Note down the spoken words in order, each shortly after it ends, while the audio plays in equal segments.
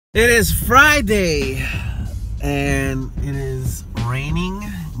It is Friday and it is raining,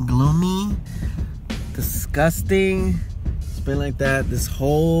 gloomy, disgusting. It's been like that this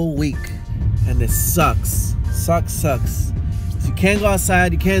whole week and it sucks. Sucks. You can't go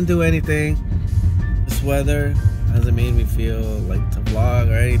outside, you can't do anything. This weather hasn't made me feel like to vlog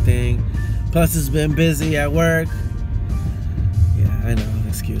or anything. Plus it's been busy at work. Yeah, I know,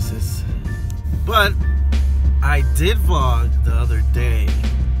 excuses. But I did vlog the other day.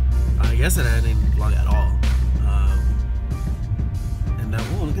 Yesterday I didn't vlog at all. And then,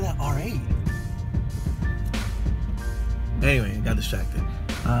 oh, look at that R8. Anyway, I got distracted.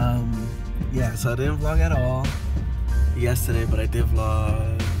 Yeah, so I didn't vlog at all yesterday, but I did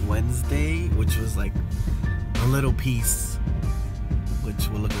vlog Wednesday, which was like a little piece, which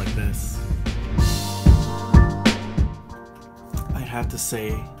will look like this. I'd have to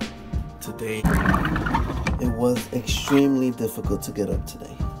say today, it was extremely difficult to get up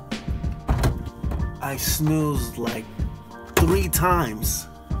today. I snoozed like 3 times.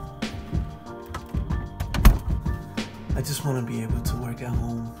 I just want to be able to work at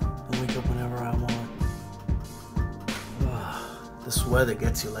home and wake up whenever I want. Ugh, this weather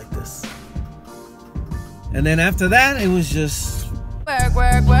gets you like this. And then after that, it was just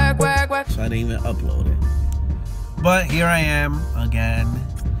work. So I didn't even upload it. But here I am again,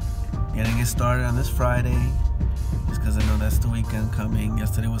 getting it started on this Friday. Just because I know that's the weekend coming.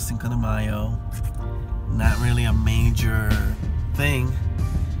 Yesterday was Cinco de Mayo. Not really a major thing.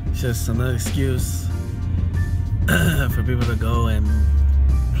 It's just another excuse for people to go and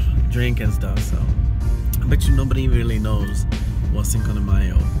drink and stuff. So I bet you nobody really knows what Cinco de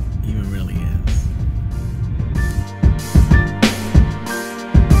Mayo even really is.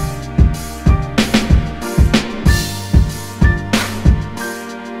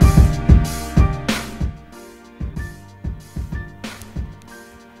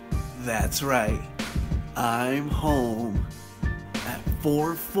 That's right. I'm home at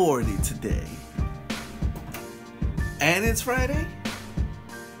 4:40 today. And it's Friday?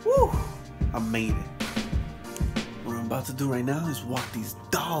 Woo! I made it. What I'm about to do right now is walk these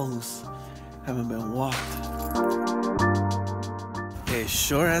dogs. Haven't been walked. It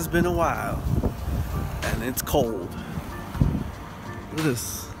sure has been a while. And it's cold. Look at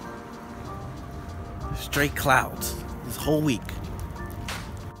this. Straight clouds this whole week.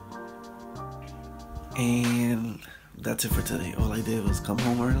 And that's it for today. All I did was come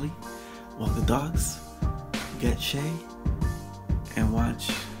home early, walk the dogs, get Shay, and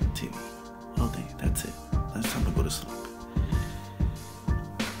watch